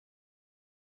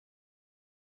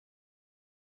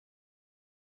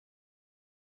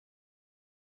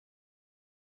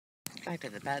Back to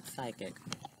the bad psychic.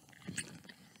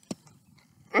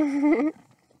 Okay,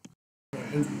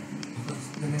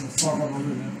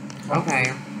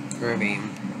 groovy.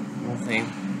 We'll see.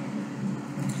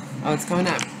 Oh, it's coming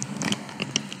up.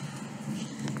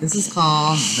 This is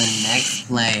called The Next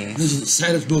Place. This is the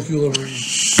saddest book you'll ever read.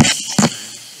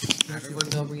 Everyone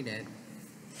go read it.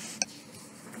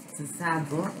 It's a sad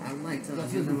book. I would like to.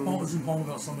 That's it. It's a poem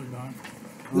about somebody dying.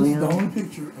 Oh, This yeah? is the only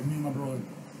picture of me and my brother.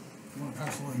 I want to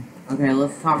pass away. Okay,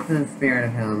 let's talk to the spirit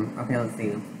of him. Okay, let's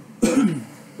see.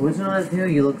 Which one is who?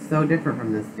 You look so different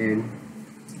from this dude.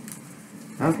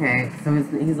 Okay, so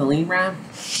he's a Libra?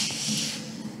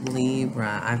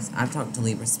 Libra. I've talked to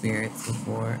Libra spirits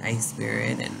before. A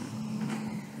spirit and...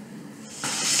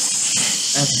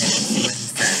 Okay, let's see what he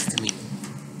says to me.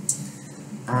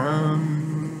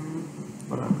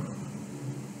 Hold on.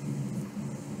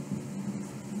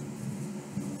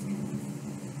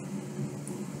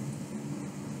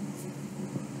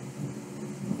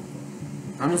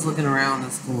 I'm just looking around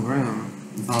this cool room.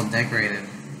 It's all decorated.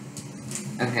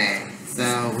 Okay,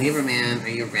 so Libra man, are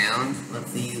you around? Let's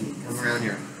see you come around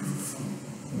here.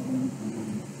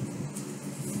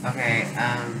 Okay,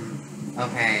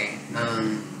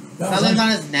 something's on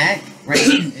his neck, right?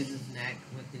 Is his neck,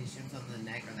 did he shoot himself in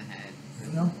the neck or the head?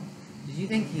 No. Did you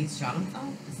think he shot himself?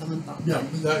 Did someone thought? Yeah.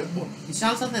 He shot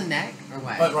himself in the neck or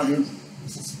what? Right here.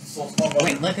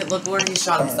 Wait, look where he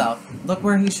shot himself. Look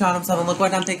where he shot himself, and look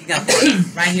what I'm picking up.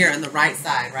 Right here on the right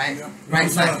side, right? Yeah. Right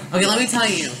side. Okay, let me tell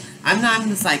you. I'm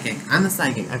the psychic. I'm the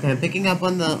psychic. Okay, I'm picking up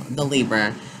on the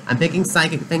Libra. I'm picking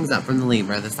psychic things up from the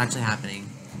Libra. That's actually happening.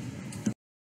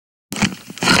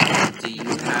 Do you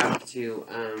have to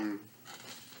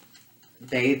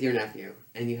bathe your nephew,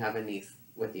 and you have a niece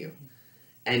with you,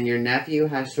 and your nephew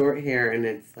has short hair, and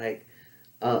it's like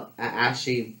a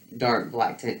ashy dark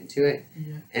black tint to it,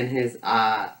 Yeah. and his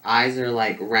eyes are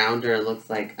like rounder. It looks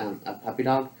like a puppy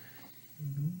dog,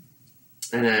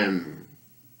 and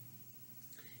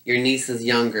your niece is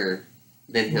younger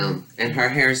than him, and her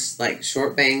hair's like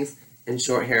short bangs and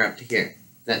short hair up to here.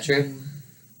 Is that true?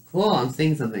 Cool. I'm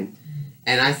seeing something.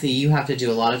 And I see you have to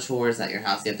do a lot of chores at your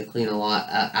house. You have to clean a lot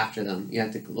after them. You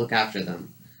have to look after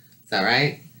them. Is that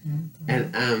right? Yeah.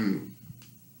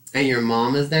 And your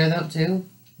mom is there though too.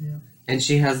 Yeah. And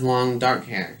she has long dark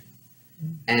hair.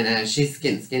 And she's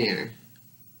getting skinnier.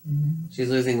 She's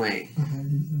losing weight.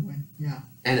 Yeah.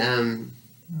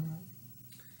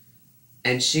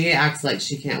 And she acts like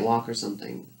she can't walk or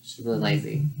something. She's really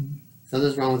lazy.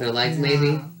 Something's wrong with her legs,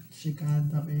 maybe. She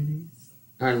got diabetes.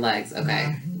 Her legs,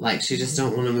 okay. Like, she just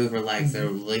don't want to move her legs. They're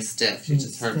really stiff. She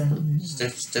just hurts them.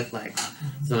 Stiff legs.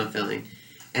 That's what I'm feeling.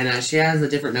 And she has a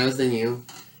different nose than you.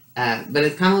 But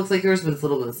it kind of looks like yours, but it's a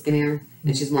little bit skinnier.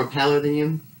 And she's more paler than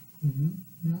you.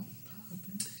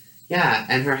 Yeah,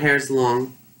 and her hair's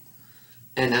long.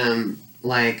 And,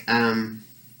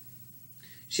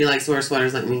 she likes to wear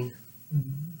sweaters like me.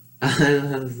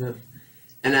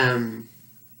 And,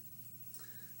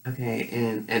 okay,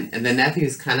 and the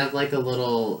nephew's kind of like a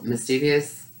little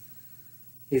mischievous.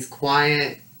 He's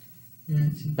quiet,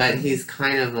 but he's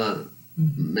kind of a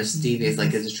mischievous,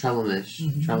 like he's a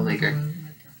troublemaker.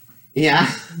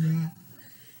 Yeah.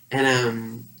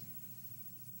 And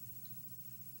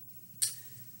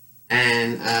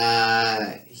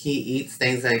he eats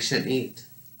things that he shouldn't eat.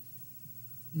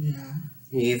 Yeah.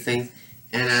 He eats things,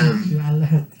 and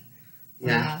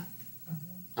yeah,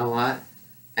 a lot.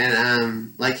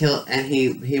 And like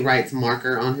he writes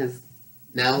marker on his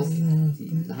nails,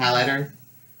 highlighter,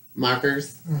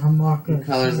 markers,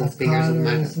 colors and fingers with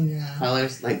markers,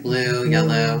 colors like blue,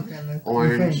 yellow,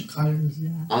 orange,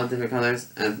 all different colors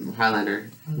of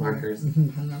highlighter markers.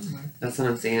 That's what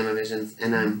I'm seeing in my visions.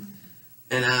 And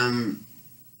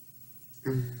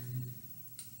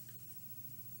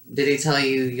did he tell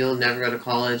you you'll never go to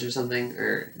college or something,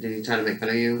 or did he try to make fun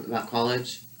of you about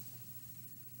college?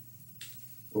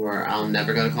 Or I'll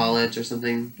never go to college or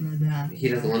something. He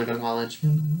doesn't want to go to college.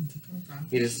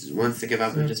 He just wants to give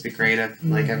up and just be creative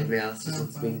like everybody else just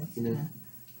wants to be, you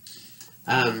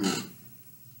know.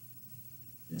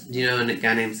 Do you know a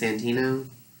guy named Santino?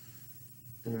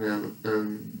 I don't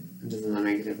know. It doesn't really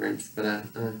make a difference, but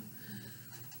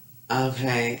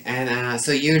okay, and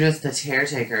so you're just the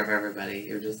caretaker of everybody.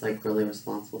 You're just like really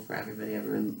responsible for everybody.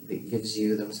 Everyone gives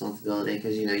you the responsibility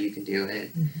because you know you can do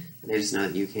it, and they just know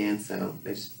that you can, so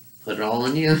they just put it all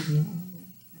on you.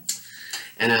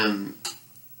 And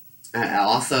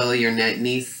also your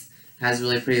niece has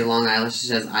really pretty long eyelashes.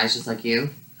 She has eyes just like you.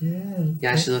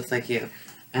 Yeah, she looks like you.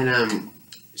 And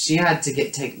she had to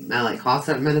take like cough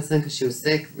syrup medicine because she was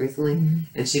sick recently,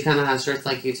 and she kind of has shirts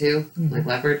like you too, like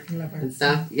leopard and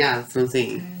stuff. Yeah, that's what I'm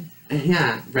seeing.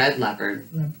 Yeah, red leopard.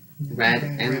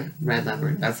 Leopard. Yeah. Red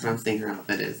leopard. That's what I'm seeing her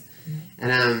outfit is. Yeah.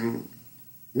 And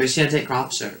but she had to take her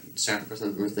off shirt or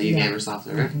something. So you gave her soft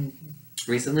shirt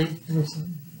recently.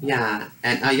 Yeah,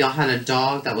 and y'all had a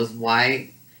dog that was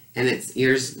white, and its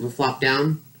ears would flop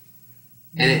down,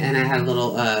 and it had a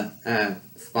little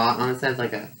spot on its head,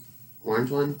 like a orange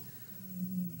one.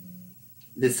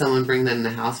 Did someone bring that in the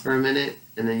house for a minute,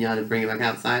 and then you had to bring it back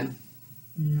outside?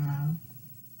 Yeah.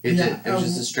 It was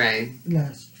just a stray.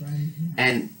 Yeah, stray. Yeah.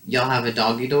 And y'all have a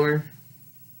doggy door?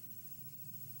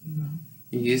 No.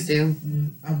 You used to?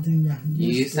 I think, yeah.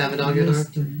 You used to have a doggy door?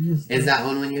 Is that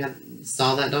one when you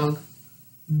saw that dog?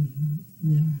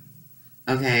 Yeah.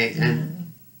 Okay,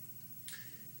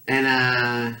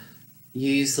 and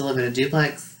you used to live in a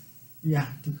duplex? Yeah,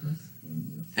 duplex.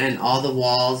 And all the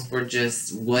walls were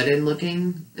just wooden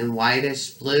looking and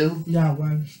whitish blue? Yeah,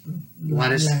 whitish blue.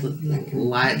 Whitish blue,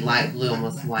 light blue,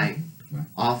 almost white.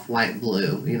 Off-white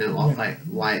blue, you know, white,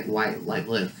 light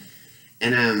blue.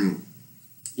 And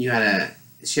she had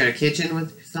a kitchen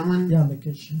with someone? Yeah, the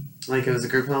kitchen. Like it was a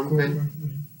group home thing?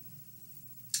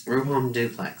 Group home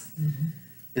duplex.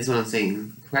 Is what I'm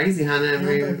seeing. Crazy, huh?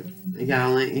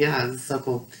 It's so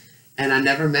cool. And I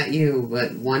never met you,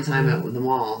 but one time at the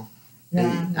mall.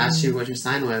 And asked you what your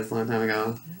sign was a long time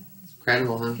ago. It's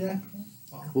incredible, huh? Yeah,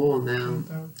 cool now.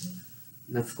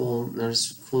 That's cool.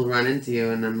 There's cool to run into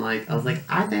you, and I'm like, I was like,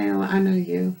 I know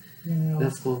you. Yeah.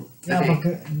 That's cool. Yeah,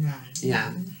 Okay.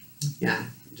 Yeah.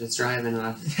 Just driving and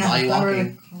I saw you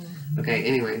walking. Okay.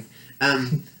 Anyways,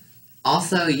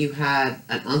 also you had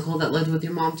an uncle that lived with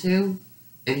your mom too,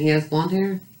 and he has blonde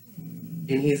hair,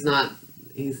 and he's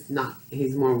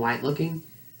more white looking,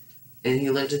 and he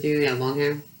lived with you. He had long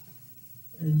hair.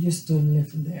 I used to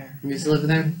live there. You used to live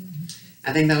there?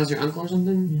 I think that was your uncle or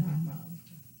something? Yeah.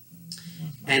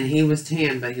 And he was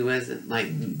tan, but he wasn't, like,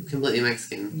 completely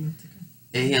Mexican.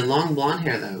 And he had long blonde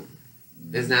hair, though.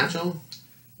 Is natural?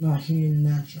 No, he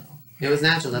natural. It was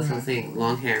natural, that's what I'm saying.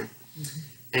 Long hair.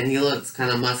 And he looks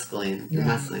kind of muscly.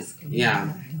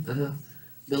 Yeah. A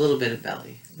little bit of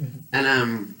belly.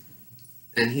 And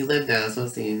he lived there, that's what I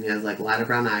was saying. He has, like, lighter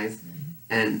brown eyes.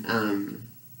 And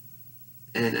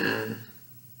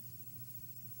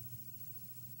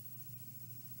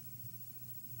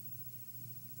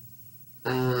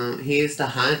he used to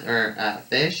hunt or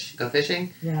go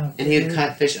fishing. Yeah. And he would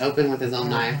cut fish open with his own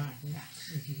knife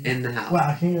in the house.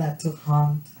 Well, he like to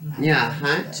hunt.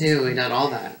 Hunt too. He did all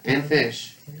that and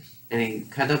fish. And he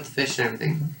cut up the fish and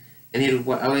everything. And he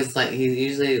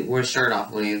usually wore a shirt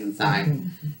off when he was inside.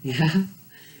 Yeah.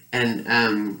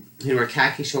 And he'd wear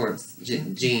khaki shorts,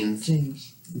 jeans.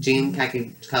 Jean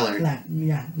khaki colored.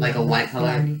 Like a white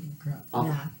color.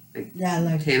 Like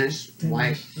tannish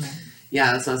white.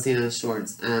 Yeah, that's what I was seeing in the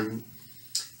shorts. And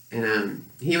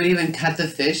he would even cut the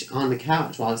fish on the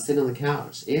couch while I was sitting on the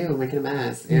couch. Ew, making a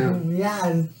mess. Ew.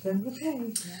 Yeah.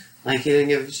 Like he didn't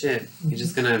give a shit. He's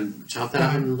just gonna chop that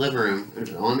up in the living room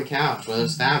on the couch where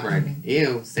there's fabric.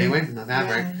 Ew, stay away from the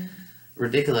fabric.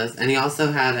 Ridiculous. And he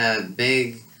also had a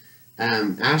big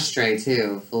ashtray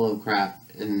too, full of crap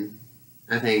and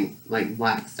I think like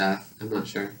black stuff. I'm not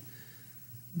sure.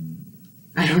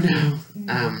 I don't know.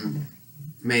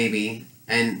 Maybe.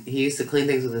 And he used to clean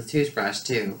things with his toothbrush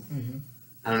too.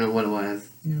 I don't know what it was.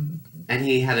 And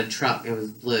he had a truck. It was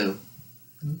blue.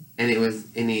 And it was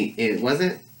was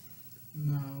it?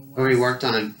 No. Or he worked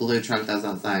on a blue truck that was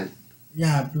outside.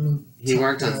 Yeah, blue. He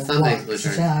worked on Sunday's blue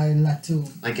truck.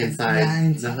 Like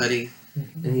inside the hoodie.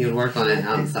 And he would work on it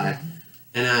outside.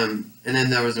 And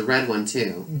then there was a red one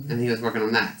too. And he was working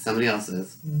on that. Somebody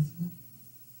else's.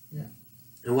 Yeah.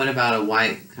 And what about a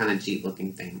white kind of Jeep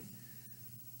looking thing?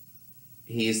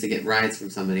 He used to get rides from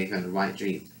somebody who had a white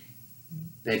Jeep.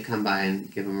 They'd come by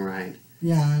and give him a ride.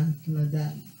 Yeah, like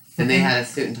that. And they had a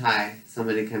suit and tie.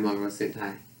 Somebody came over with a suit and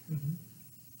tie.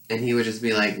 And he would just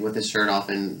be like with his shirt off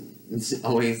and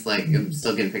always like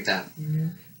still getting picked up.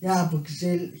 Yeah, because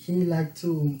he liked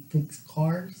to fix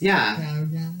cars. Yeah.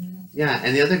 Yeah,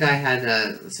 and the other guy had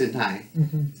a suit and tie.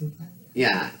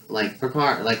 Yeah, like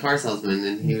car salesman,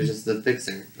 and he was just the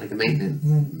fixer, like a maintenance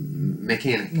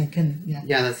mechanic.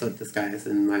 Yeah, that's what this guy is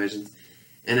in my visions.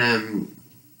 And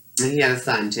he had a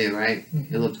son too, right?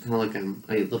 He looked kind of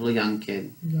like a little young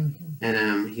kid.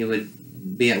 And he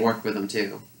would be at work with him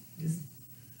too. Just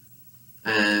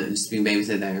being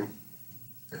babysit there.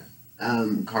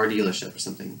 Car dealership or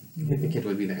something. The kid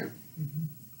would be there.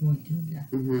 One kid, yeah.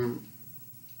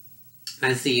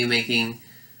 I see you making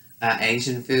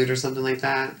Asian food or something like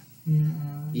that.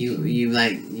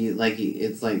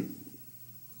 It's like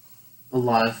a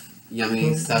lot of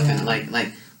yummy stuff and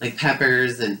like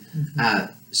peppers and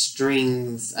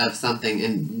strings of something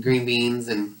and green beans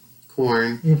and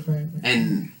corn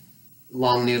and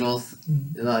long noodles,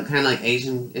 kind of like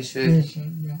Asian-ish food.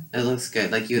 It looks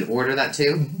good. Like you would order that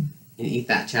too and eat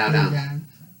that chow down.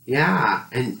 Yeah,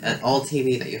 and an old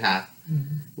TV that you have.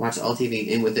 Watch old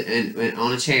TV and with it and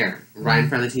on a chair right in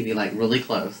front of the TV, like really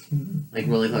close,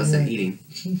 to eating.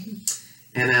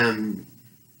 And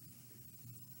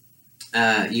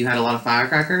you had a lot of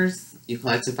firecrackers. You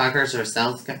collected firecrackers or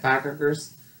sell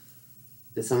firecrackers.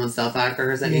 Did someone sell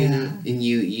firecrackers at you? And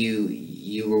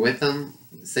you were with them,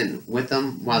 sitting with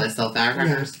them while they sell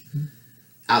firecrackers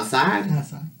outside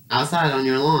on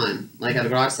your lawn, like at a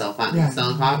garage sale,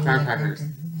 selling firecrackers.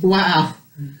 Wow,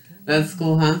 that's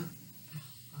cool, huh?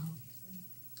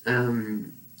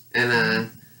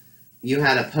 You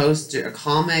had a poster, a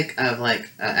comic of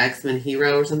like an X-Men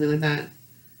hero or something like that.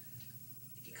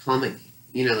 Comic,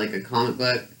 like a comic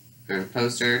book or a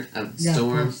poster of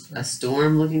Storm, a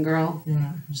Storm-looking girl.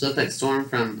 Yeah. She looked like Storm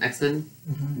from X-Men.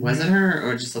 Was it her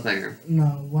or just looked like her?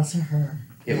 No, it wasn't her.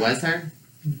 It was her.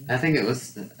 I think it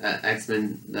was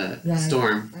X-Men,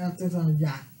 Storm. I think so.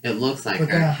 Yeah. It looks like but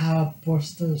her. But they have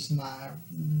posters now.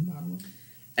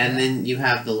 And then you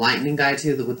have the lightning guy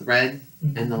too, with the red,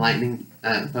 and the lightning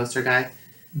poster guy,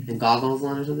 and goggles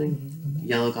on or something,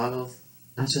 yellow goggles.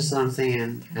 That's just what I'm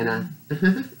saying. And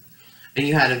and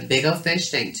you had a big old fish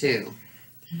tank too,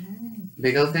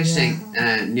 big old fish tank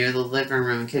near the living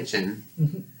room and kitchen.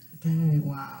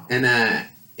 Wow. And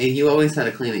you always had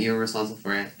to clean it. You were responsible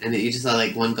for it. And you just had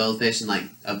like one goldfish and like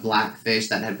a black fish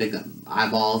that had big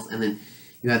eyeballs, and then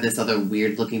you had this other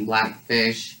weird looking black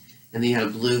fish. And then you had a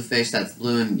blue fish that's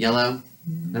blue and yellow.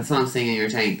 That's what I'm seeing in your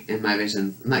tank, in my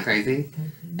visions. Isn't that crazy?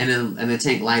 And the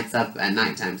tank lights up at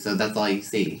nighttime, so that's all you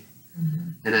see.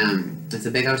 And it's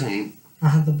a big old tank. I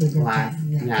have the big glass.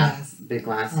 Tank. Glass. Big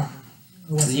glass.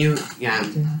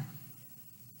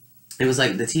 It was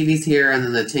like the TV's here, and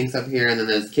then the tank's up here, and then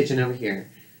there's kitchen over here.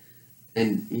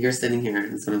 And you're sitting here,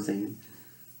 that's what I'm saying.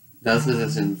 Those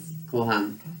positions. Cool,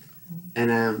 huh?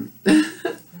 And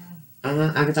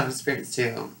I could talk to spirits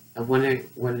too. I wonder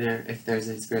if there's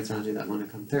any spirits around you that want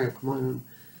to come through. Come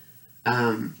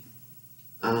on.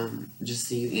 Just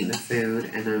see you eating the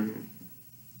food, and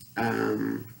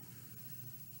oh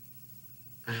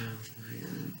my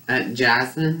god.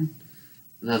 Jasmine,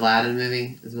 the Aladdin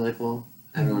movie is really cool.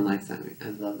 Everyone likes that movie. I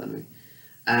love that movie.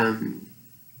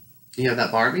 You have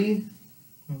that Barbie?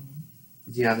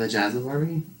 Do you have the Jasmine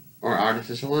Barbie? Or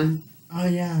artificial one? Oh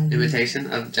yeah. Imitation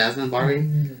of Jasmine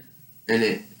Barbie?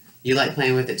 And you like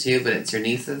playing with it too, but it's your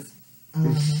niece's?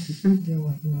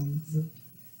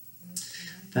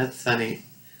 That's funny.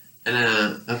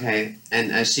 And okay.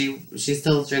 And she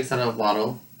still drinks out of a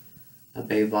bottle. A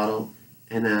baby bottle.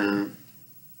 And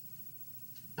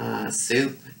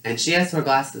soup. And she has to wear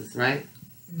glasses, right?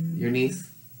 Your niece?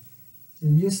 She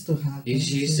used to have.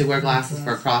 She used to wear glasses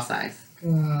for cross eyes.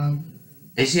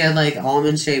 And she had like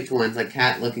almond shaped ones, like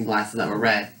cat looking glasses that were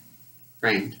red.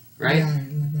 Framed, right? Yeah,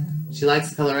 she likes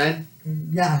the color red?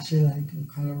 Yeah, she likes the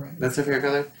color red. That's her favorite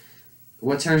color?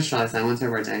 What's her astrology sign? When's her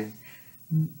birthday?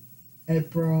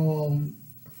 April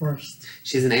 1st.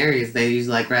 She's an Aries. They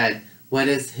usually like red. What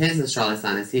is his astrology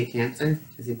sign? Is he a Cancer?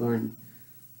 Is he born?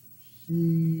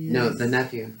 No, the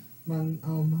nephew. My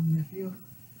nephew.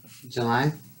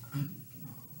 July?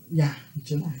 Yeah,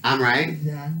 July. I'm right?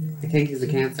 Yeah, you're right. I think he's a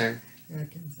Cancer. Yeah,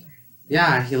 Cancer.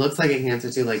 Yeah, he looks like a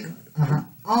Cancer too, like...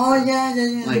 Oh,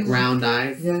 yeah. Like round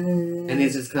eyes. Yeah. And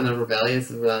he's just kind of rebellious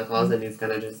without a cause, and he's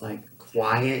kind of just like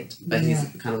quiet, but he's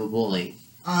kind of a bully.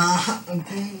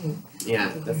 Okay.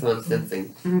 Yeah, that's what I'm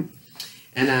sensing.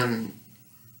 And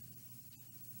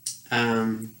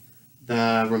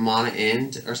the Ramona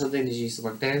Inn or something. Did you used to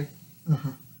work there?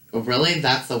 Oh, really?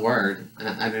 That's the word.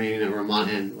 I don't even know.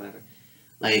 Ramona Inn, whatever.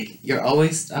 Like, you're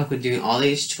always stuck with doing all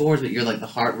these chores, but you're like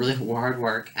really hard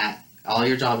work at all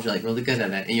your jobs. You're like really good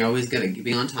at it, and you're always good at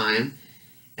being on time,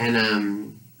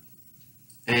 and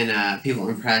people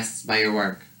are impressed by your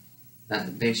work.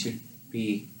 That they should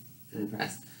be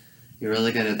impressed. You're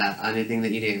really good at that. Anything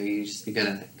that you do, you just be good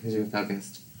at it because you're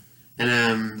focused.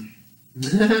 And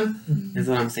is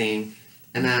what I'm saying.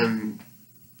 And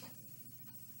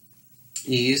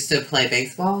you used to play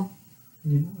baseball.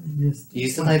 You used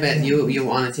to play baseball.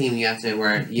 You on a team. You have to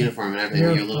wear a uniform and everything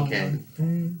when you're a little kid.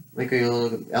 Like when you're a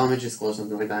little elementary school or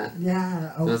something like that.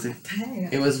 Yeah.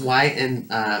 It was white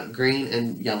and green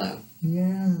and yellow.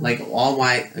 Yeah. Like all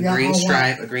white, a green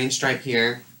stripe, a green stripe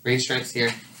here, green stripes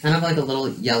here. Kind of like a little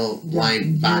yellow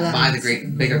line by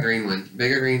the bigger green one.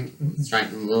 Bigger green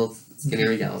stripe and a little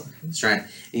skinnier yellow stripe.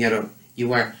 And you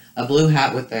wear a blue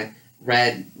hat with a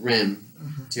red rim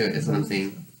to it, is what I'm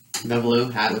saying. The blue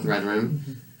hat with red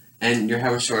rim. And your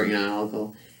hair was short, you know, all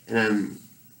cool. And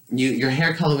your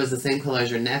hair color was the same color as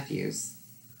your nephew's,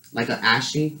 like an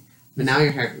ashy. But now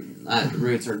your hair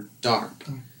roots are dark,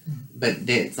 but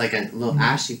it's like a little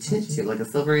ashy tint to it, like a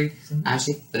silvery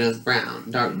ashy, but it was brown,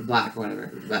 dark black or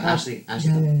whatever. But ashy.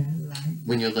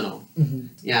 When you're little,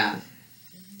 yeah,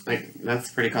 like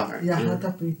that's pretty color. Yeah, I had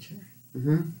a picture.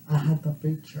 I had a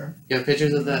picture. You have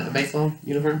pictures of the baseball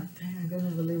uniform? Dang, I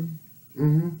can't believe.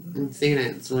 I'm seeing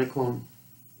it. It's really cool.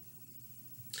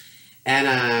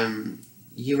 And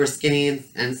you were skinny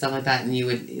and stuff like that, and you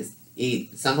would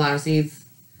eat sunflower seeds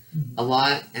a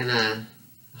lot and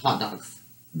hot dogs.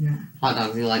 Yeah. Hot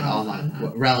dogs. You like all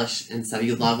that relish and stuff.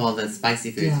 You love all the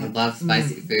spicy foods. You love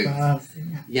spicy foods.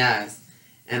 Yes.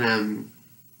 And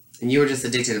you were just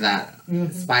addicted to that.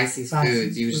 Spicy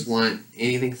foods. You just want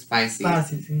anything spicy.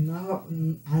 Spicy. You know,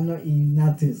 I don't eat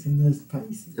nothing unless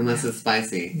spicy. Unless it's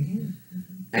spicy.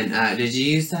 And did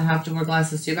you used to have to wear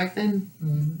glasses too back then?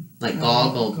 Like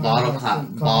goggles, bottle cap,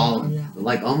 ball,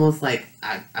 like almost like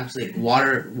actually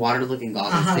water looking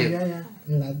goggles too. Yeah,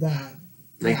 like that.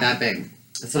 Like that big.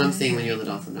 That's what I'm seeing when you're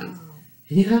little sometimes.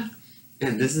 Yeah.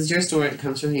 And this is your story. It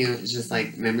comes from you. It's just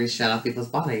like memories shed off people's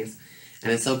bodies.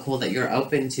 And it's so cool that you're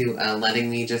open to letting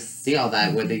me just see all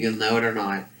that, whether you know it or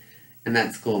not. And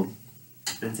that's cool.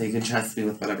 And so you can trust me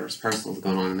with whatever's personal is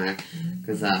going on in there.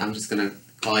 Because I'm just going to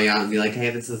call you out and be like, hey,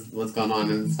 this is what's going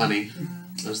on, and it's funny.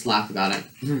 I'll just laugh about it.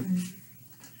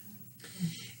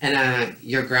 And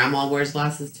your grandma wears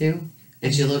glasses too.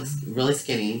 And she looks really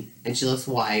skinny, and she looks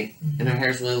white, and her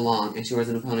hair's really long, and she wears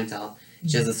it in a ponytail.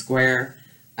 She has a square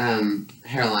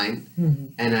hairline,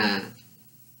 and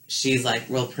she's like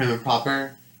real prim and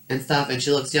proper and stuff, and she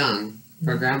looks young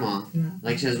for grandma.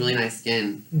 Like she has really nice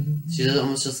skin. She's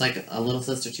almost just like a little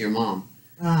sister to your mom.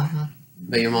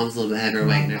 But your mom's a little bit heavier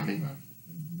weight and everything.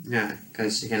 Yeah,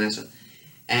 because she can't actually.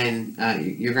 And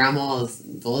your grandma is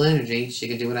full of energy. She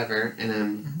can do whatever,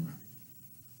 and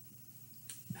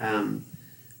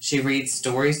she reads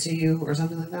stories to you or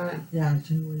something like that? Yeah,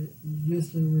 she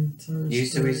used to read stories.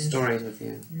 Used to read stories with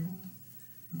you. Yeah.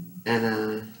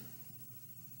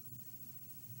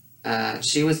 And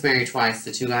she was married twice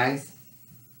to two guys,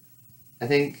 I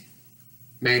think.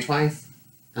 Married twice?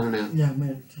 I don't know. Yeah,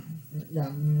 married twice. Yeah,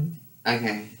 married.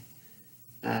 Okay.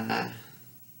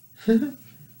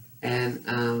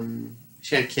 And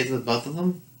she had kids with both of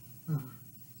them?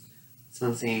 So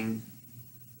I'm seeing.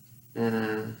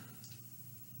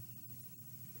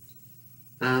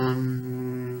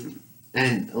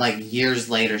 And like years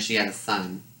later she had a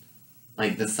son.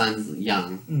 Like the son's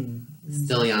young.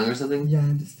 Still young or something?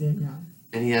 Yeah, still young.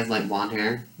 And he has like blonde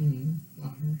hair? Blonde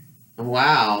hair.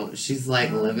 Wow, she's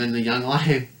like living a young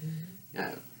life.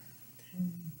 Yeah.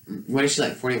 What is she,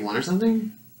 like 41 or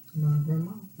something? My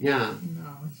grandma? Yeah.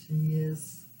 No, she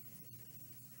is.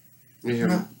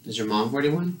 Is your mom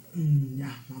 41?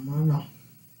 Yeah, my mom, no.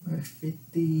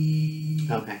 50.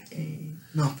 Okay.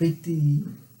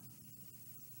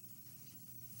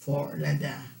 54, like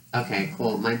that. Okay,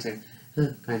 cool. Mine too.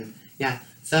 Kind of. Yeah.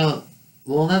 So,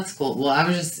 well, that's cool. Well, I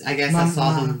guess I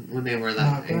saw them when they were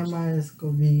that age. My grandma is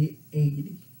going to be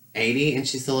 80. 80? And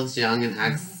she still looks young and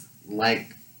acts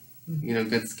like, you know,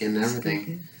 good skin and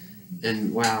everything.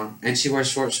 And wow. And she wears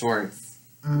short shorts.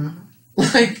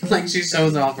 Like she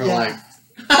shows off her legs.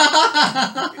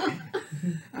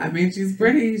 I mean, she's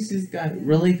pretty. She's got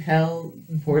really pale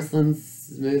porcelain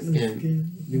smooth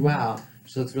skin. Wow.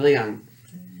 She looks really young.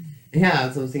 Yeah,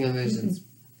 that's what I'm seeing on visions.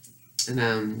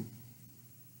 And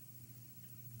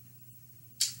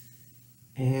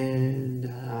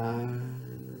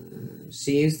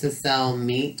she used to sell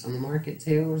meat on the market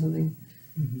too or something.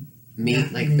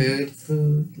 Meat, like food,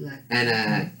 like,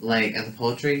 and like at the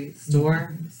poultry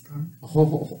store.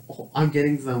 Oh, I'm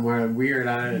getting somewhere weird.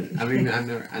 I mean, I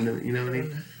never, you know what I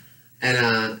mean?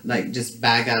 And like just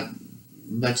bag up a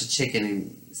bunch of chicken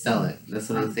and sell it. That's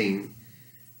what I'm seeing.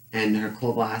 And her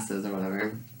cool glasses or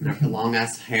whatever, and her long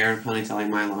ass hair and ponytail like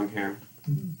my long hair.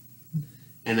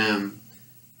 And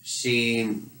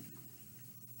she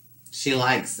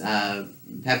likes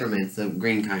peppermints, the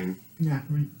green kind. Yeah,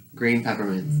 green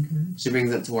peppermints. She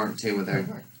brings it to work too with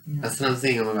her. That's what I'm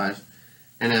seeing. Oh my gosh.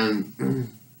 And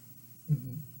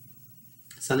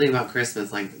something about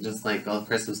Christmas, like just like all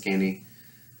Christmas candy,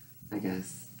 I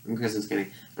guess. And Christmas candy.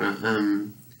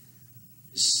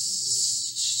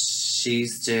 She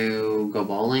used to go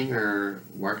bowling or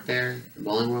work there, the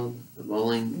bowling world, the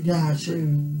bowling. Yeah, she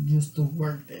used to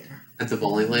work there. At the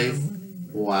bowling place.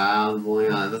 Wow, the bowling.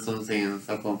 That's what I'm saying. That's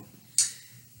so cool.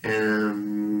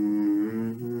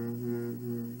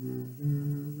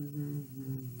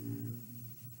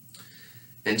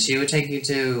 And she would take you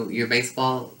to your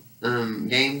baseball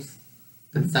games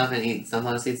and stuff and eat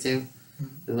sunflower seeds too.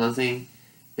 Is one thing.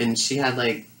 And she had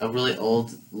like a really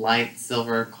old light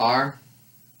silver car.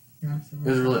 Yeah, it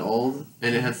was really old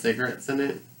and it had cigarettes in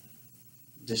it.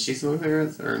 Does she smoke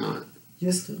cigarettes or not?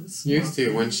 Used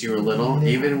to when she were little.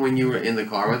 Even when you were in the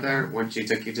car with her, when she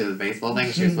took you to the baseball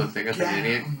thing, she would smoke cigarettes like an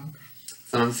idiot.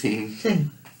 That's what I'm seeing.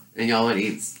 And y'all would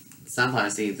eat sunflower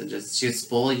seeds and she would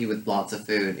spoil you with lots of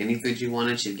food. Any food you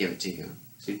wanted, she'd give it to you.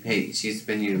 She'd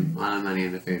spend you a lot of money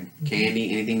on the food.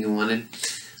 Candy, anything you wanted.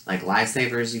 Like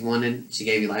lifesavers you wanted, she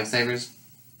gave you lifesavers.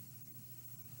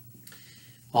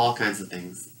 All kinds of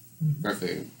things for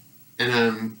food.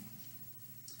 And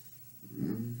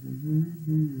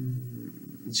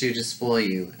she would just spoil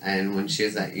you. And when she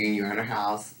was at you were at her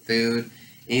house, food,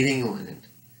 anything you wanted.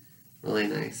 Really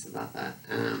nice about that.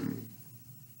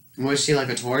 Was she like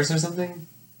a Taurus or something?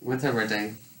 What's her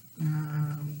birthday? I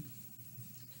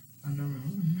don't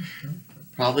know.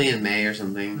 Probably in May or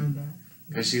something.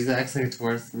 Because she's actually a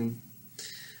Taurus to me.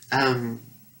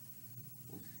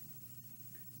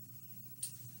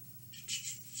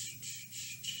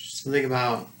 Something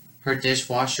about her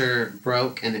dishwasher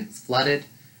broke and it's flooded.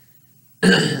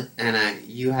 And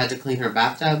you had to clean her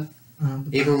bathtub.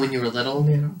 Even when you were little,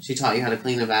 she taught you how to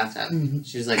clean a bathtub.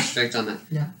 She was like strict on that.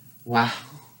 Yeah. Wow.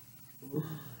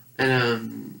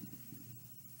 And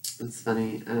it's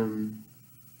funny.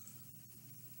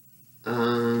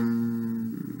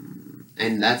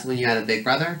 And that's when you had a big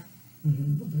brother.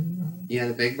 You had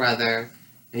a big brother,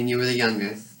 and you were the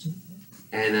youngest.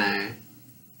 And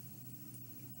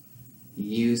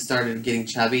you started getting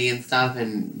chubby and stuff,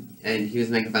 and he was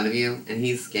making fun of you. And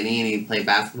he's skinny, and he played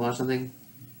basketball or something.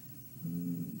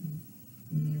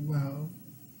 Well,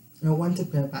 I want to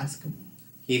play basketball.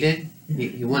 He did. Yeah.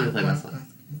 He wanted to play basketball.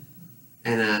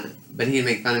 And but he'd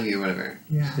make fun of you or whatever.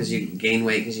 Yeah. Because you gained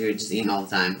weight because you were just eating all the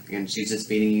time, and she's just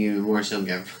feeding you even more. She'll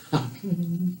give.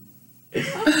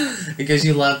 Because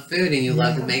you love food and you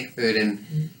love to make food,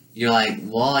 and you're like,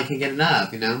 well, I can get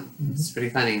enough. It's pretty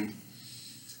funny.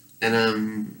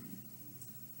 And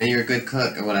you're a good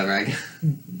cook or whatever. I guess.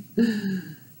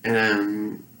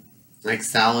 And like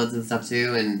salads and stuff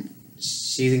too, and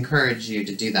she's encouraged you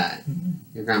to do that.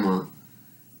 Your grandma,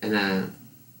 and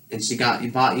she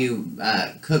bought you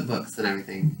cookbooks and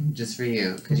everything just for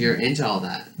you because you're into all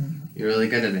that. You're really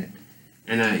good at it,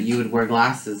 and you would wear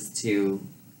glasses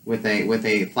with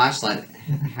a flashlight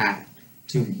hat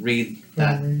to read the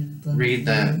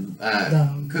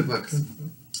cookbooks.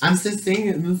 I'm just seeing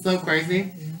it. It's so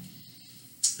crazy.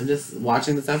 I'm just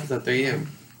watching this episode through you,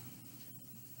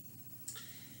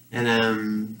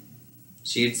 and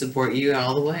she'd support you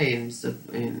all the way and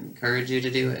encourage you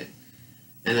to do it,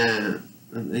 and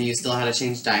you still had to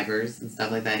change diapers and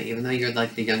stuff like that, even though you're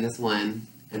like the youngest one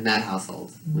in that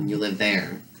household when you lived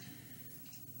there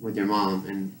with your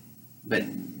mom. But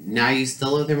now you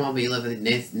still live with your mom, but you live with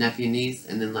nephew, niece,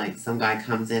 and then like some guy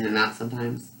comes in and out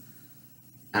sometimes.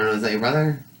 I don't know, is that your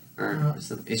brother? Or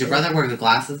is your brother wearing the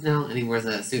glasses now and he wears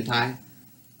a suit and tie?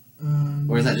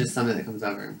 Or is that just somebody that comes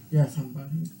over? Yeah, somebody.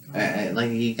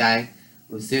 Like a guy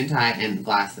with suit and tie and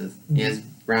glasses. He has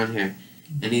brown hair.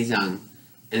 And he's young.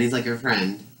 And he's like your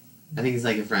friend. I think he's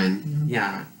like your friend.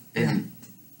 Yeah. And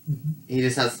he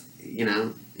just has,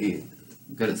 he's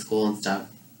good at school and stuff.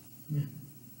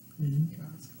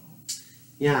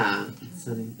 Yeah. It's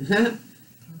funny.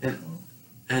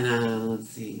 And let's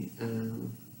see.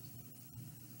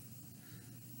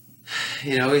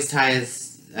 He'd always tie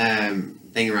his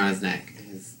thing around his neck.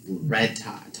 His red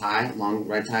tie, long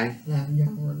red tie. Yeah,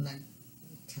 or like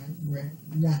tie red.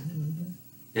 Yeah. And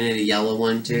then a yellow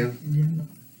one too.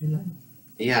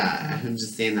 Yeah, I'm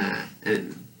just seeing that.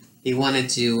 And he wanted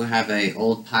to have a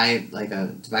old pipe, like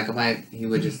a tobacco pipe. He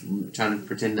would just try to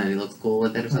pretend that he looks cool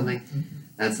with it or something.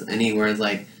 And he wears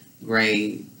like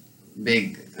gray,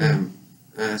 big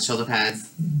shoulder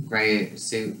pads, gray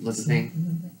suit looking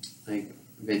thing, like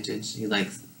vintage. He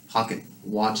likes pocket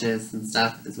watches and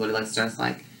stuff. Is what he likes to dress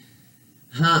like.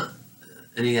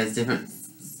 And he has different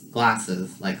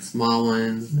glasses, like small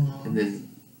ones, and then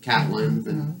cat ones,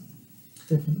 and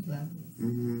different glasses.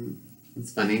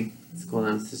 It's funny. It's cool.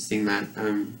 I'm just seeing that.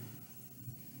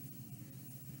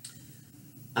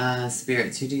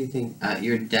 Spirits. Who do you think?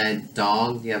 Your dead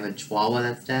dog. Do you have a Chihuahua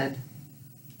that's dead?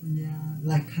 Yeah,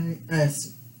 like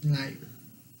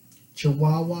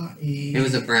Chihuahua is. It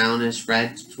was a brownish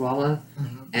red Chihuahua,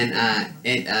 and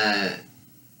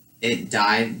it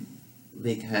died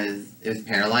because it was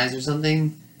paralyzed or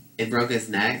something. It broke its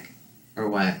neck, or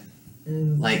what?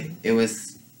 Like it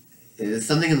was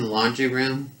something in the laundry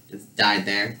room. It died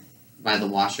there by the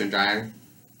washer and dryer.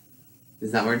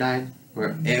 Is that where it died?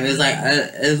 Or it was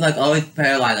like always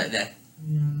paralyzed like this.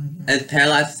 Yeah, like that. It's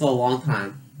paralyzed for a long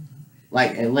time.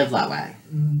 Like it lived that way.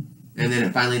 Mm. And then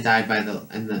it finally died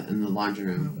in the laundry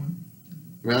That room. one.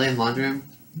 Really, in the laundry room?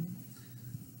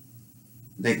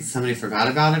 Like somebody forgot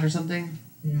about it or something?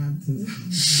 Yeah,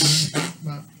 it's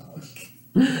my dog.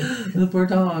 The poor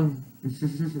dog.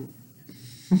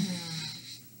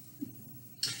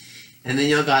 And then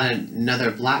y'all got another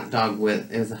black dog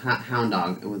it was a hound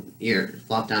dog with ears,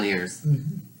 flop down ears.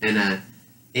 Mm-hmm. And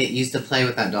it used to play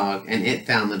with that dog, and it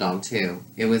found the dog too.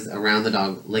 It was around the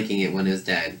dog, licking it when it was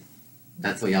dead.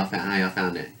 That's what y'all found, how y'all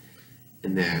found it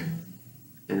in there.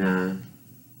 And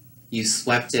y'all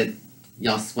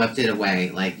swept it away.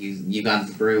 Like you got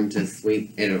the broom to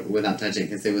sweep it without touching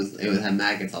it, because it had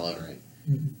maggots all over it.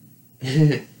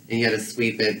 Mm-hmm. And you had to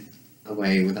sweep it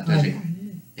away without touching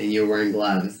it. And you were wearing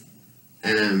gloves.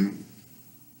 And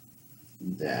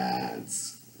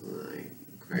that's like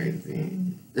crazy.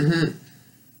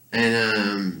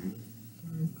 And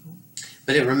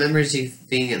but it remembers you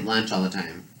being at lunch all the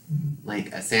time,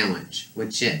 like a sandwich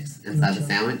with chips inside the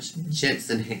sandwich,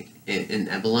 chips and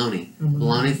a bologna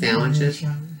sandwiches.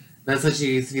 That's what you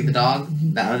used to feed the dog.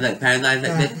 That was like paralyzed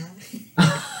like this.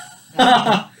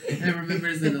 It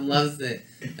remembers and it loves it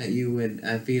that you would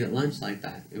feed it lunch like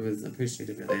that. It was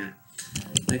appreciative for that.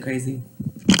 Isn't that crazy?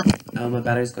 Oh, my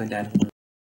battery's going dead.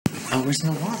 Oh, where's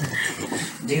my water?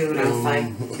 Dude, I was like,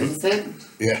 is it?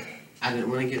 Yeah. I didn't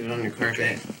want to get it on your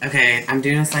carpet. Okay, I'm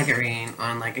doing a psychic reading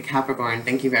on like a Capricorn.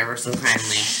 Thank you ever so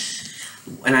kindly.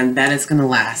 And I bet it's going to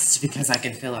last because I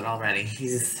can feel it already.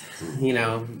 He's,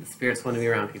 spirits want to be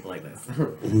around people like this.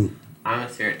 I'm a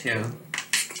spirit too.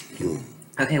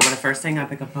 Okay, well, the first thing I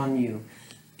pick up on you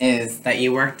is that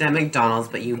you worked at McDonald's,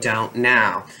 but you don't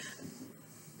now.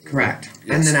 Correct.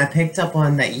 Yes. And then I picked up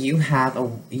on that you had a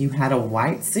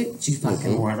white suit you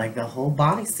fucking wore, like the whole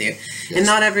bodysuit. Yes. And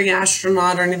not every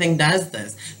astronaut or anything does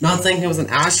this. Not saying he was an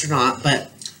astronaut,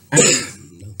 but I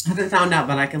haven't found out,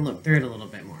 but I can look through it a little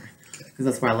bit more. Because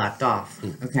that's where I left off.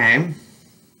 Okay?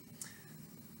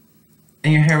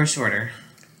 And your hair was shorter.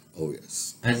 Oh,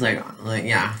 yes. I was like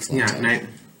yeah.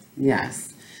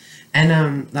 Yes.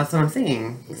 And that's what I'm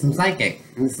seeing. I'm psychic.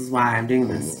 And this is why I'm doing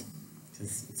this.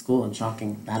 It's cool and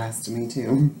shocking, badass to me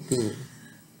too.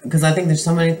 Because I think there's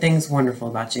so many things wonderful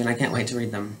about you, and I can't wait to read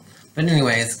them. But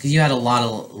anyways, because you had a lot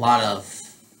of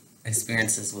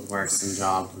experiences with works and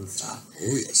jobs and stuff.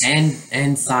 Oh yes.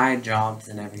 And side jobs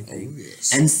and everything. Oh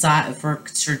yes. And for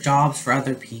jobs for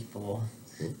other people.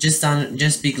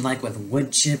 Just be like with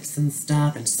wood chips and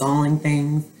stuff and sawing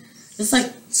things. Just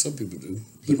like some people do.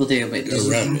 People do, but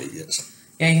around me, yes.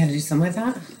 Yeah, you had to do something like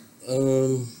that.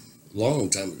 Long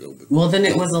time ago. But well, then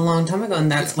it was a long time ago,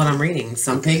 and that's what I'm reading.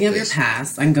 So I'm picking up your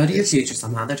past. I can go to your future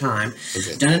some other time.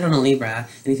 Okay. Done it on a Libra,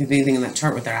 and if you have anything in that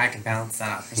chart with there, I can balance that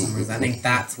out for some reason. I think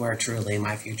that's where truly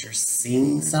my future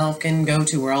seeing self can go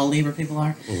to, where all Libra people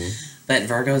are. But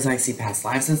Virgos, I see past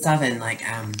lives and stuff, and like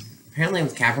apparently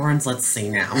with Capricorns, let's see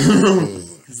now,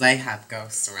 because they have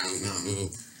ghosts around them.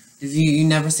 Did you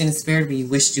never seen a spirit, but you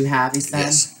wished you have? You said.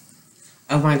 Yes.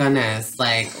 Oh my goodness,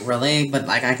 like, really? But,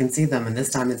 like, I can see them, and this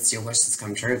time it's your wishes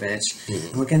come true, bitch.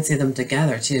 And we can see them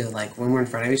together, too. Like, when we're in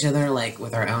front of each other, like,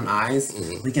 with our own eyes,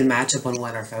 we can match up on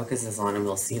what our focus is on, and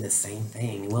we'll see the same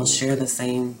thing. We'll share the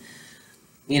same,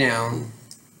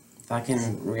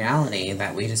 fucking reality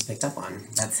that we just picked up on.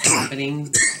 That's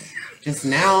happening just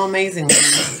now amazingly.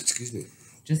 Excuse me.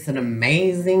 Just an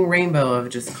amazing rainbow of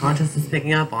just consciousness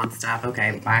picking up on stuff.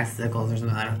 Okay, bicycles or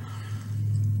something.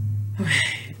 Okay.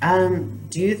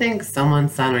 Do you think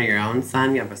someone's son or your own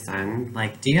son, you have a son,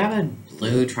 like, do you have a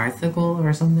blue tricycle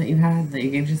or something that you had that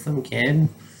you gave to some kid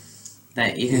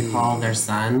that you can call their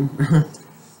son?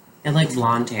 He had, like,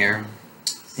 blonde hair.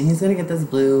 And he's gonna get this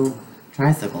blue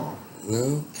tricycle. No, I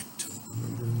don't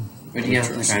remember. Or do you have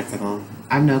a blue tricycle?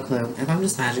 I have no clue. If I'm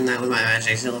just imagining that with my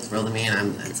imagination, it looks real to me,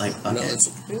 and it's like, fuck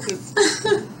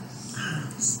it.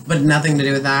 But nothing to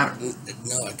do with that? No,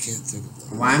 I can't think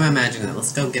of one. Why am I imagining that?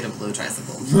 Let's go get a blue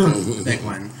tricycle. Big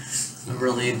one. A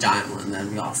really giant one.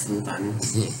 That'd be awesome and fun.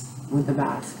 With the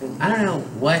basket. I don't know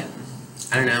what.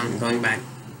 I don't know. I'm going back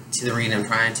to the read I'm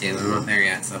trying to. I'm not there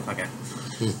yet, so fuck it.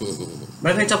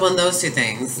 But I picked up on those two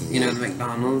things. The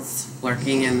McDonald's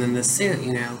working and then the suit,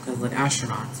 because like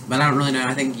astronauts. But I don't really know.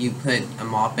 I think you put a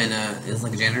mop in is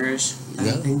like a janitorish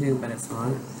thing too, but it's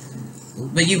not.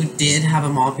 But you did have a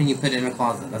mop and you put it in a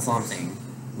closet. That's all I'm saying.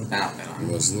 With that outfit on. When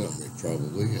I was in the Army,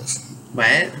 probably, yes.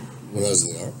 What? When I was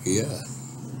in the Army, yeah.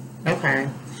 Okay.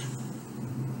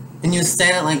 And you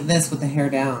stand it like this with the hair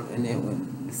down, and it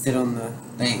would sit on the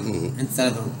thing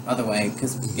instead of the other way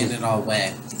because getting it all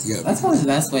wet. Yeah. That's probably the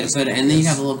best way to put it. And then you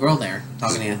have a little girl there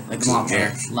talking to you, like mop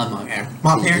hair. Love mop hair.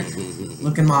 Mop hair,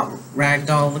 looking mop rag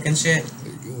doll looking shit.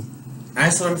 There you go.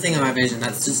 That's what I'm seeing in my vision.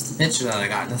 That's just the picture that I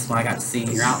got. That's why I got to see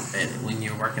your outfit when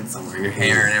you're working somewhere, your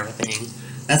hair and everything.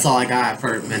 That's all I got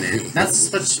for a minute.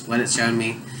 That's what it showed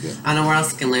me. Yeah. I don't know where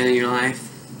else it can land in your life.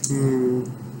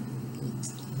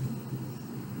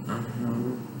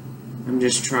 I'm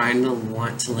just trying to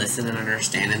want to listen and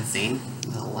understand and see.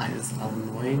 The light is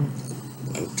annoying.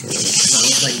 I'll turn it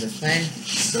Looks like this way.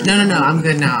 No, I'm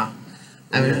good now.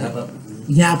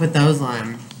 Yeah, but those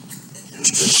line.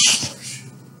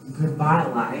 Goodbye,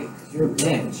 light. You're a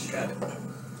bitch. Got it.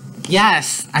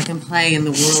 Yes, I can play in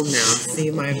the world now.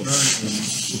 See my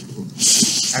version.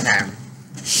 Okay.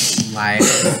 Life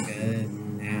is good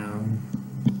now.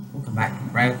 We'll come back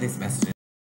right with these messages.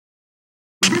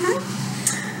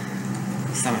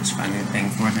 So much fun, new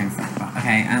things, more things to talk about.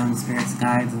 Okay, spirits,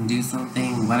 guides, and do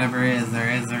something. Whatever it is, there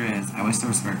is. I wish there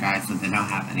were spirit guides, but they don't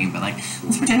have any. But like,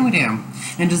 let's pretend we do,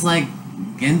 and just like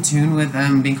get in tune with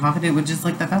being confident with just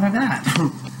like the fact of that.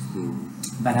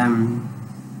 But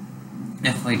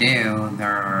if we do,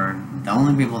 the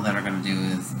only people that are gonna do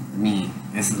is me.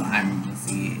 This is what I'm gonna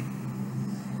see.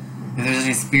 If there's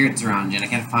any spirits around you, and I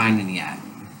can't find any yet.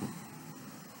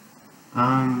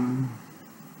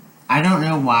 I don't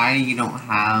know why you don't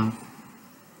have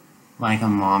like a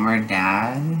mom or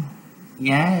dad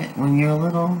yet when you're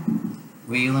little.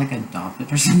 Were you like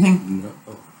adopted or something? No.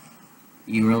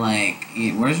 You were like,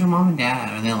 where's your mom and dad?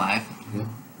 Are they alive? Yeah.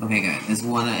 Okay, good. Is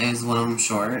one of them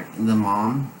short? The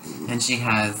mom, and she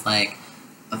has like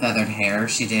a feathered hair.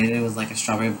 She dated it was like a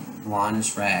strawberry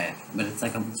blondish red, but it's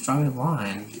like a strawberry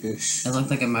blonde. Yes. It looked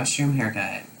like a mushroom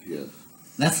haircut. Yes.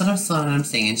 That's what I'm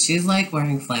seeing. And she's like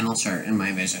wearing flannel shirt in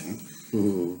my vision.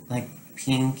 Like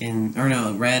pink and, or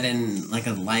no, red and like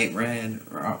a light red.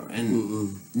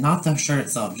 And not the shirt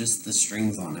itself, just the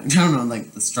strings on it. I don't know,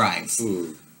 like the stripes.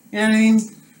 You know what I mean?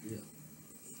 Yeah.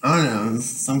 I don't know, it was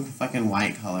some fucking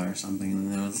white color or something.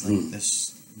 And there was like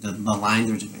the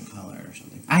lines were different color or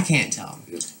something. I can't tell.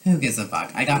 Yeah. Who gives a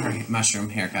fuck? I got her mushroom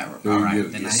haircut alright,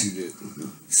 didn't I? You did.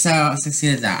 So I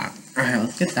succeeded that. Alright,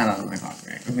 let's get that out of my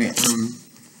pocket. Okay,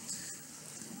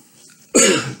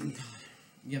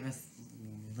 you have a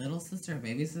little sister, a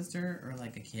baby sister, or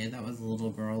like a kid that was a little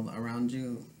girl around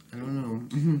you? I don't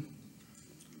know.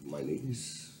 My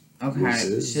niece.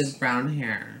 Okay, she has brown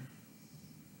hair.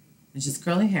 And she's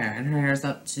curly hair, and her hair's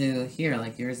up to here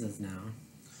like yours is now.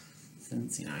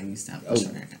 Since, you know, I used to have a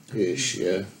short haircut. Ish,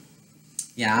 yeah.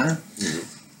 Yeah?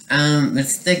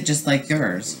 It's thick just like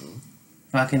yours.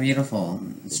 Fucking beautiful.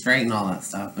 Straight and all that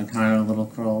stuff. And kind of a little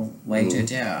curl way to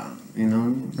do. You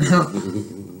know?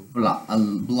 A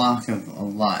block of a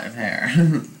lot of hair.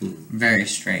 Very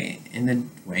straight. In a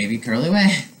wavy, curly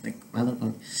way. Like my little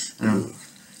one.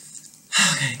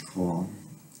 Okay, cool.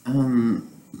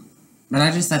 But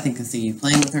I think I see you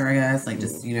playing with her, I guess. Like,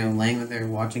 just, you know, laying with her,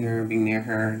 watching her, being near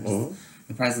her. Just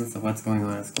the presence of what's going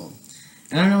on is cool.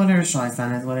 And I don't know what her astrology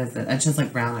sign is. What is it? It's just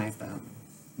like brown eyes, though.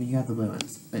 You have the blue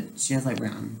ones. But she has, like,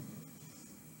 brown.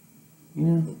 You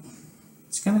know?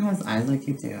 She kind of has eyes like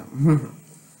you, too.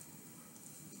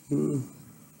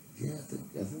 Yeah, I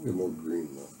think they're more green,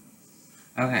 though.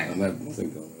 Okay. I'm not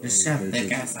thinking on it. Does she have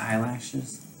thick-ass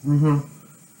eyelashes?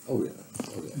 Oh, yeah.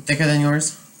 Thicker than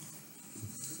yours?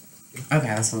 Okay,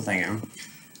 that's what I'm thinking.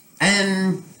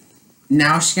 And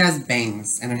now she has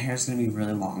bangs, and her hair's gonna be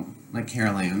really long, like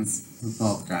Carol-Ann's with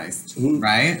both guys,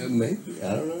 right? Maybe.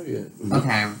 I don't know yet.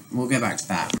 Okay, we'll get back to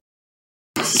that.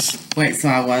 Wait, so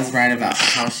I was right about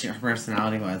how her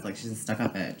personality was. Like, she's a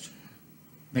stuck-up bitch.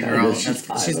 The girl, she's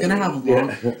gonna have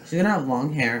long, she's gonna have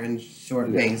long hair and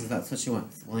short bangs. So that's what she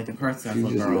wants. Well, like, of course, that's a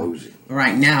little girl. But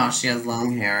right now, she has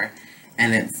long hair,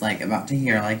 and it's like about to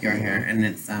here, like your hair, and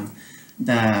it's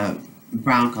the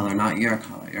brown color, not your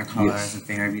color. Your color is a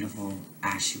very beautiful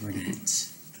ashy brunette.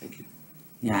 Thank you.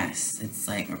 Yes, it's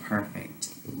like a perfect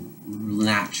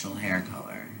natural hair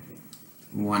color.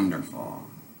 Wonderful.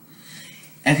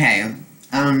 Okay,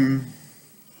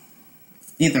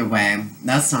 either way,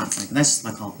 that's not like, that's just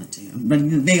my compliment to you.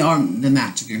 But they are the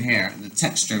match of your hair, the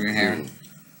texture of your hair.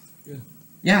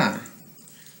 Yeah.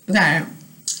 Okay.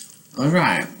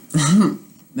 Alright.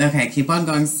 Okay, keep on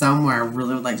going somewhere. I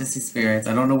really would like to see spirits.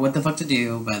 I don't know what the fuck to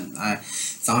do, but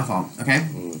it's not my fault, okay?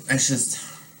 It's just,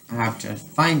 I have to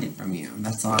find it from you.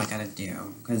 That's all I gotta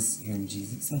do. Because your energy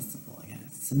is accessible, I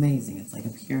guess. It's amazing. It's like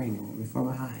appearing before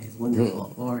my eyes. Wonderful,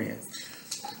 glorious.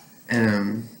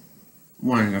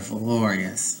 Wonderful,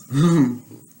 glorious.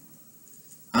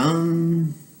 Okay.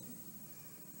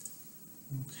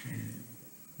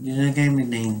 You know a guy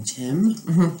named Tim?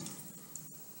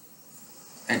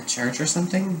 At church or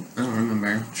something? I don't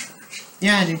remember.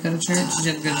 Yeah, did you go to church?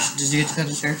 Did you get to go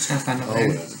to church? I found out there.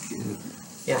 As a kid.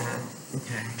 Yeah,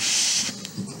 okay.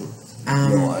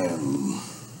 No, I am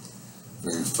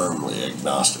very firmly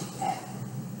agnostic.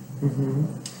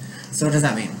 So what does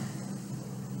that mean?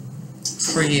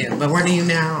 For you. But where do you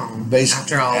now? Basically,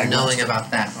 after all knowing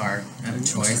about that part of a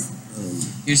choice.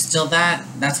 You're still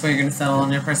that's where you're going to settle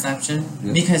on your perception?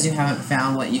 Yeah. Because you haven't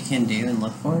found what you can do and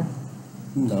look for?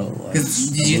 No.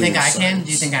 Did you think I can?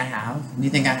 Do you think I have? Do you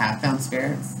think I have found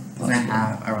spirits? Because I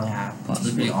have. I really have.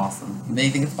 It's pretty awesome. But you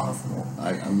think it's possible?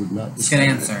 I would not. It's a good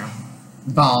answer.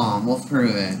 Bomb. We'll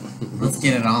prove it. Let's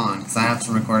get it on. Because I have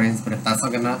some recordings, but if that's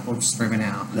not good enough, we'll just prove it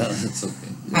now. No, it's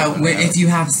okay. If you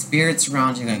have spirits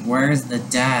around you, like, where's the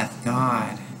death?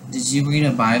 God. Did you read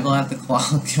a Bible at the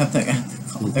clock?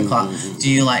 The clock. Do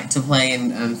you like to play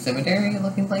in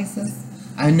cemetery-looking places?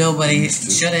 Nobody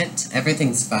shouldn't.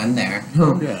 Everything's fun there.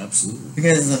 Yeah, absolutely.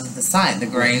 Because of the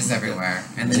graves everywhere.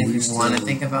 And then if you want to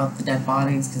think about the dead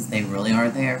bodies, because they really are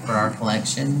there for our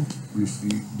collection. We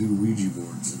do Ouija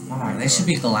boards. They should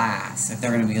be glass. If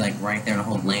they're going to be like right there in a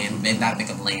whole land, that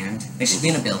big of land. They should be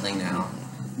in a building now.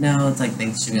 No, it's like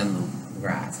they should be on the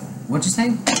grass. What'd you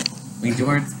say? Ouija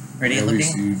boards? Pretty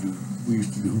looking? We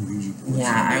used to do Ouija boards.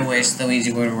 Yeah, I wish the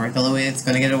Ouija board would work. The only way it's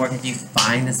going to get it to work if you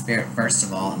find a spirit first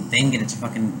of all, then get it to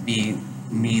fucking be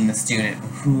me and the student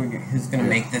who's going to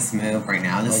make this move right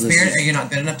now. The spirit, are you not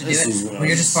good enough to do it? Well,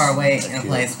 you're just far away in a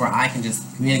place where I can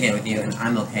just communicate with you and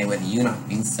I'm okay with you not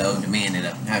being so demanded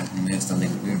of having to move something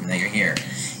to prove that you're here.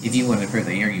 If you wanted to prove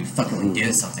that you're here, you fucking would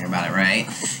do something about it, right?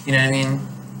 You know what I mean?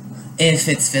 If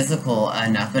it's physical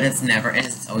enough, but it's never,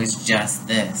 it's always just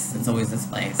this. It's always this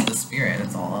place, the spirit.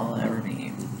 That's all I'll ever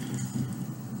be.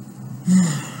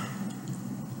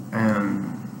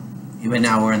 But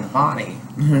now we're in the body,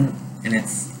 and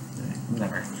it's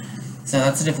whatever. So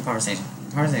that's a different conversation.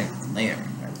 Conversation later.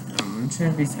 I'm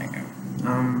trying to be psycho.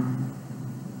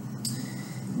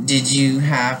 Did you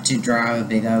have to drive a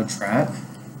big old truck?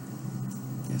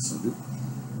 Yes, I did.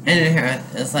 And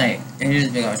it's like, it is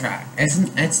a big old truck.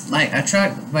 It's like a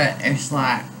truck, but it's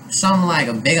like something like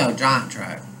a big old giant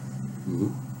truck.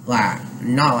 Like,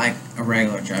 not like a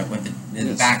regular truck with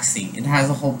the back seat. It has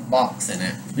a whole box in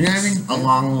it. You know what I mean? A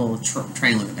long little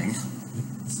train looking thing.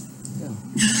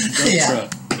 Yeah.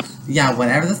 Truck. Yeah,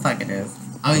 whatever the fuck it is.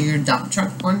 Oh, your dump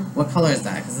truck one? What color is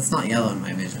that? Because it's not yellow in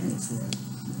my vision. It's white.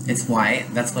 It's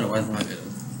white? That's what it was in my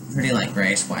vision. Pretty like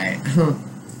grayish white.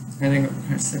 I think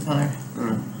it's the color.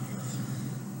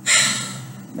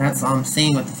 That's all I'm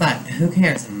seeing. What the fuck? Who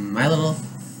cares? In my little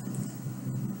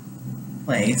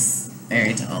place,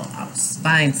 fairy tale, I'll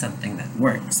find something that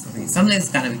works. I mean, something's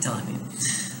got to be telling me.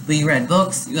 But you read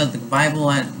books. You got the Bible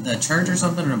at the church or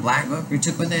something, or a black book you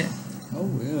took with it.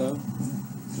 Oh yeah,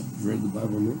 I've read the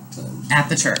Bible many times. At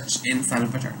the church, inside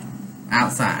of a church,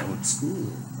 outside. I went to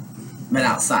school. But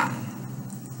outside.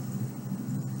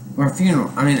 Or a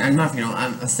funeral. I mean, not funeral.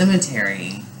 A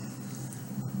cemetery.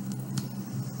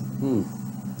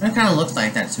 That kind of looks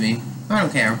like that to me. I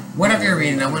don't care. Whatever you're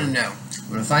reading, I want to know. I'm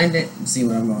going to find it and see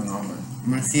what I'm going on with. I'm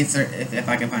going to see if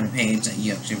I can find a page that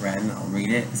you actually read and I'll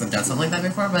read it. Because I've done something like that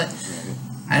before, but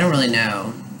I don't really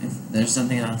know if there's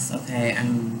something else. Okay,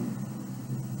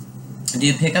 do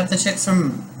you pick up the chicks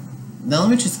from the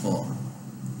elementary school?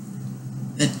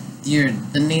 The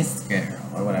niece girl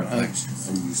or whatever. I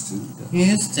used to. You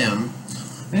used to?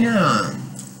 Yeah.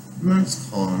 That's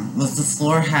cool. Was the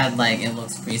floor had like, it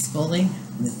looks preschool-y?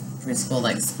 Preschool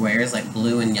like squares, like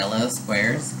blue and yellow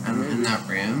squares in that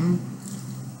room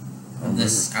of the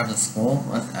school,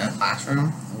 a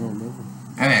classroom? I don't remember.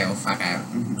 Okay, well fuck it.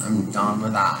 I'm done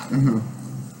with that.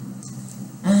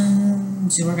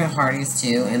 Did you work at Hardee's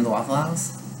too in the Waffle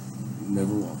House?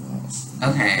 Never Waffle House.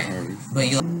 Okay. But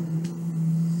you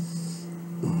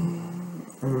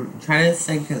try to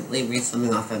secretly read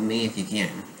something off of me if you can.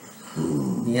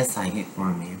 Be a psychic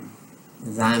for me.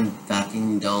 Because I'm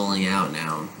fucking doling out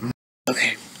now.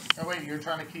 Okay. Oh wait, you're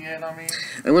trying to key in on me?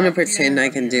 I'm gonna pretend I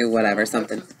can do whatever,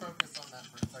 something. Just focus on that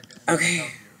for a second.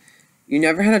 Okay. You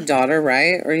never had a daughter,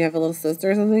 right? Or you have a little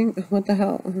sister or something? What the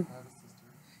hell? I have a sister.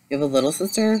 You have a little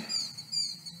sister?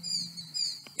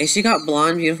 And she got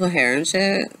blonde, beautiful hair and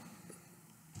shit?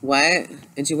 What?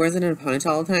 And she wears it in a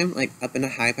ponytail all the time? Like, up in a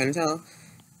high ponytail?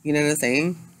 You know what I'm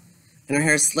saying? And her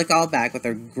hair's slick all back with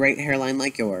her great hairline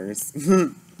like yours.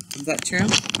 Is that true?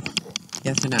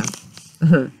 Yes or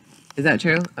no? Is that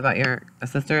true about your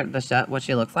sister, what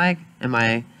she looks like? Am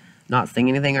I not saying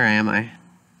anything, or am I? Yeah,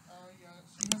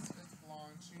 she has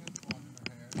blonde. She has blonde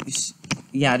in her hair.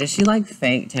 Yeah, does she like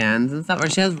fake tans and stuff? Or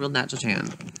she has real natural tan?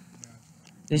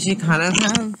 Does she kind of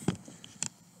have,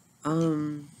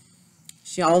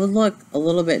 she always look a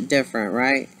little bit different,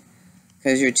 right?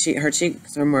 Because her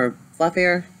cheeks are more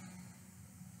fluffier.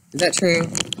 Is that true?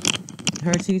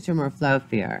 Her cheeks are more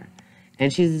fluffier.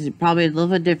 And she's probably a little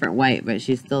bit different weight, but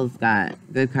she still's got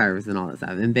good curves and all that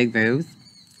stuff. And big boobs.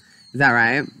 Is that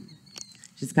right?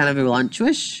 She's kind of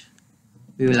voluptuous.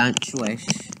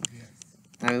 Voluptuous.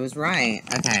 I was right.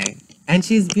 Okay. And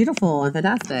she's beautiful and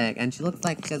fantastic. And she looks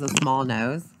like she has a small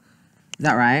nose. Is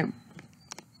that right?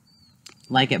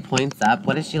 Like it points up.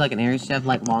 What is she, like an Aries? She have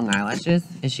like long eyelashes?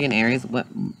 Is she an Aries? What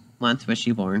month was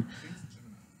she born?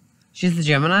 She's a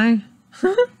Gemini?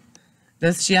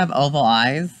 Does she have oval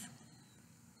eyes?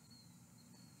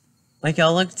 Like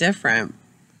y'all look different.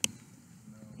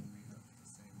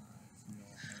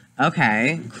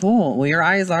 Okay, cool. Well, your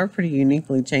eyes are pretty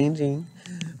uniquely changing.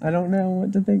 I don't know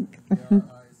what to think. Their eyes do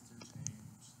change.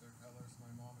 Their colors, my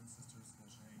mom and sister's will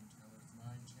change colors.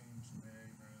 Mine change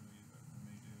very rarely, but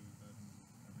when they do, then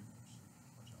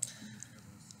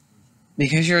everyone should watch out.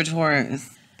 Because you're a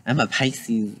Taurus. I'm a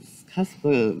Pisces. Cusp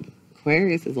of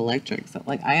Aquarius is electric. So,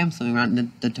 like, I am swimming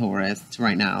around the Taurus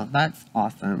right now. That's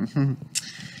awesome.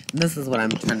 This is what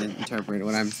I'm trying to interpret,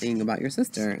 what I'm seeing about your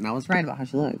sister. And I was right about how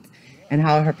she looked. And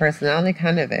how her personality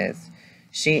kind of is.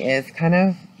 She is kind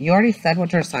of, you already said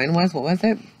what her sign was. What was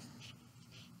it?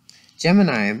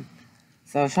 Gemini.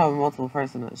 So she has multiple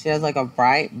personalities. She has like a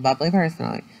bright, bubbly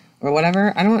personality. Or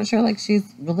whatever. I'm not sure, like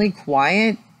she's really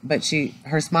quiet. But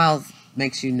her smiles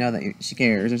makes you know that she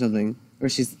cares or something. Or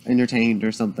she's entertained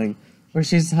or something. Or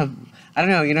she's, I don't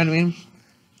know, you know what I mean?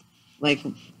 Like,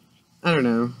 I don't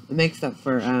know. It makes up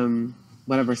for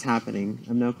whatever's happening. I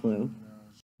have no clue.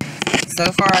 So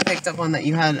far, I picked up on that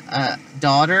you had a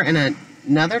daughter and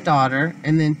another daughter,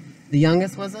 and then the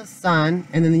youngest was a son,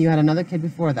 and then you had another kid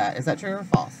before that. Is that true or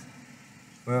false?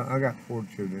 Well, I got 4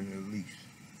 children at least.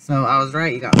 So I was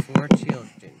right. You got 4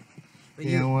 children. But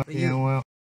well.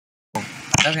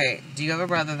 Okay. Do you have a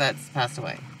brother that's passed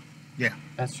away? Yeah.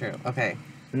 That's true. Okay.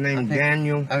 His name's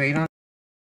Daniel. Okay. You don't.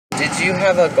 Did you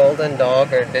have a golden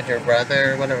dog, or did your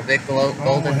brother, whatever, big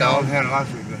golden dog? I had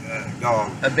lots of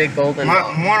dogs. A big golden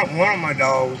dog. One of my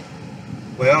dogs,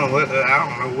 well, I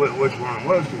don't know which one it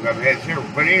was because I've had several.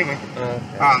 But anyway,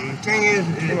 the thing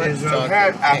is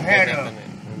I've had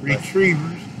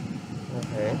retrievers,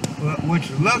 which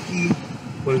Lucky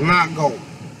was not gold.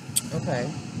 Okay.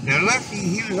 Now Lucky,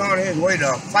 he was on his way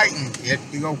to fighting it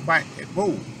to go fight that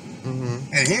bull,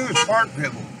 and he was part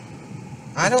pit bull.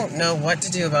 I don't know what to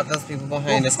do about those people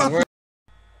behind us.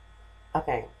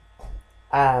 Okay.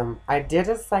 I did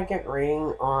a second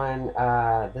reading on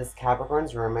this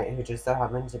Capricorn's roommate who just so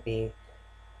happened to be,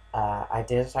 I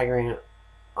did a second reading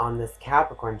on this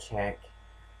Capricorn chick,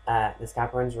 this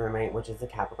Capricorn's roommate, which is a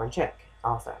Capricorn chick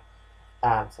also.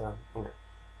 So, you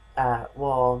know.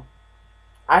 Well,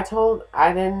 I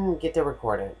didn't get to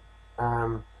record it.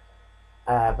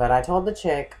 But I told the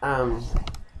chick,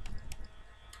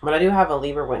 but I do have a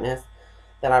Libra witness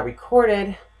that I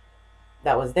recorded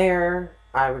that was there.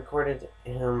 I recorded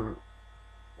him,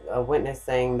 a witness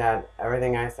saying that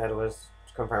everything I said was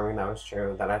confirming that was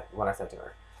true, what I said to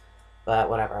her. But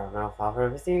whatever, I don't know if I'll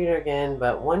ever see her again.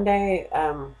 But one day,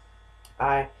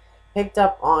 I picked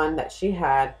up on that she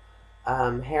had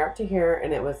hair up to here,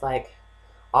 and it was like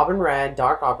auburn red,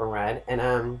 dark auburn red,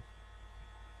 and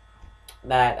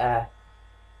that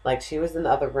like she was in the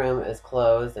other room, it was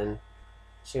closed, and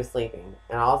she was sleeping,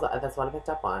 and that's what I picked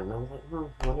up on. And I was like,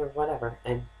 wonder, whatever.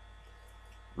 And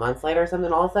months later or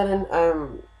something, all of a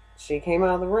sudden, she came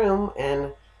out of the room,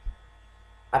 and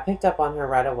I picked up on her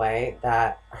right away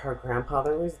that her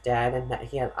grandfather was dead, and that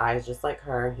he had eyes just like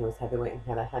her, and he was heavyweight and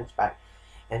had a hunchback,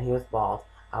 and he was bald.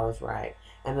 I was right.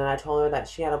 And then I told her that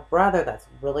she had a brother that's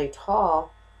really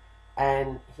tall,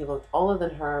 and he looked older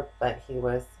than her, but he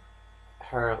was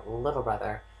her little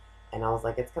brother. And I was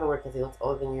like, it's kind of weird because he looks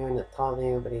older than you and taller than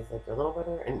you, but he's like your little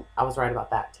brother. And I was right about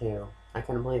that too. I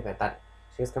couldn't believe it, that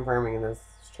she was confirming this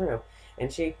is true.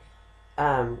 And she,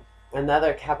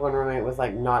 another Capricorn roommate was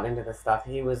like not into this stuff.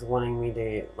 He was wanting me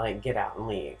to like get out and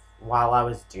leave while I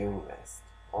was doing this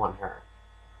on her.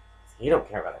 So he don't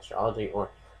care about astrology or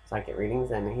psychic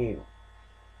readings, and he,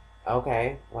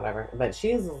 okay, whatever. But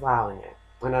she's allowing it,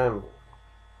 and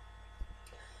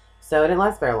so it didn't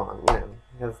last very long, you know,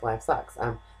 because life sucks.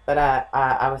 But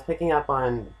I was picking up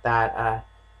on that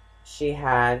she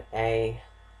had a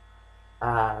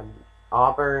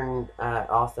auburn,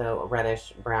 also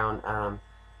reddish brown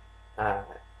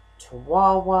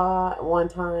Chihuahua one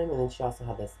time, and then she also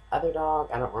had this other dog.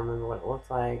 I don't remember what it looks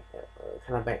like,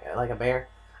 kind of like a bear.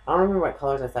 I don't remember what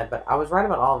colors I said, but I was right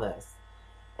about all this.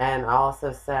 And I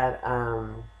also said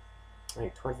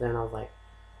like towards the end, I was like,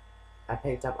 I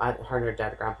picked up, I heard her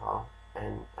dead grandpa,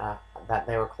 and that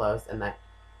they were close, and that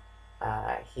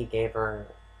he gave her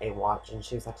a watch, and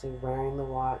she was actually wearing the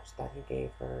watch that he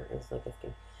gave her. It was like a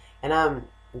skin, and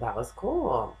that was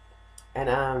cool,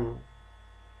 and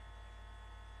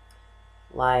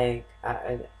like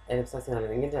it obsessed me. I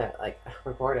didn't get to like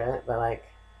record it, but like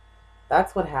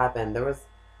that's what happened. There was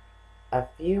a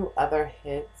few other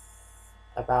hits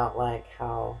about like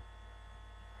how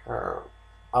her,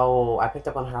 oh, I picked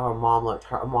up on how her mom looked.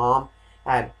 Her mom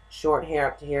had short hair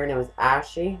up to here, and it was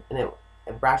ashy, and it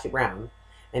brashy brown,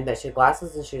 and that she had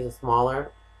glasses, and she was a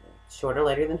smaller, shorter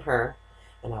lady than her,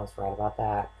 and I was right about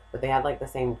that. But they had like the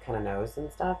same kind of nose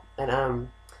and stuff, and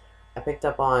I picked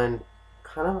up on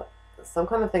kind of some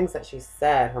kind of things that she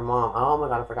said. Her mom. Oh my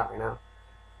god, I forgot right now.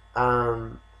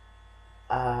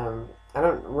 I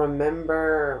don't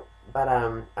remember, but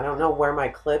I don't know where my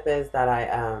clip is that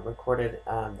I recorded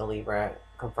the Libra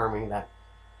confirming that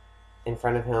in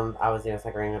front of him I was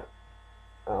disagreeing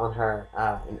on her,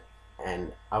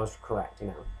 and I was correct, you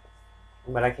know,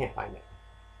 but I can't find it.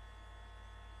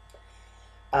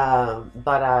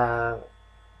 But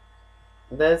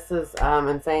this is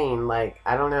insane. Like,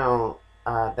 I don't know.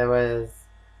 There was,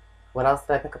 what else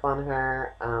did I pick up on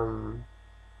her?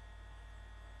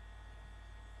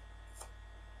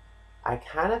 I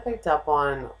kind of picked up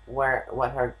on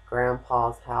what her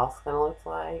grandpa's house kind of looks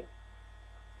like,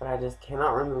 but I just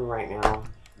cannot remember right now.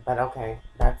 But okay,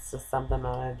 that's just something that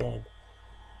I did.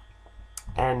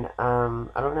 And I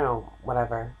don't know,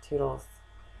 whatever. Toodles.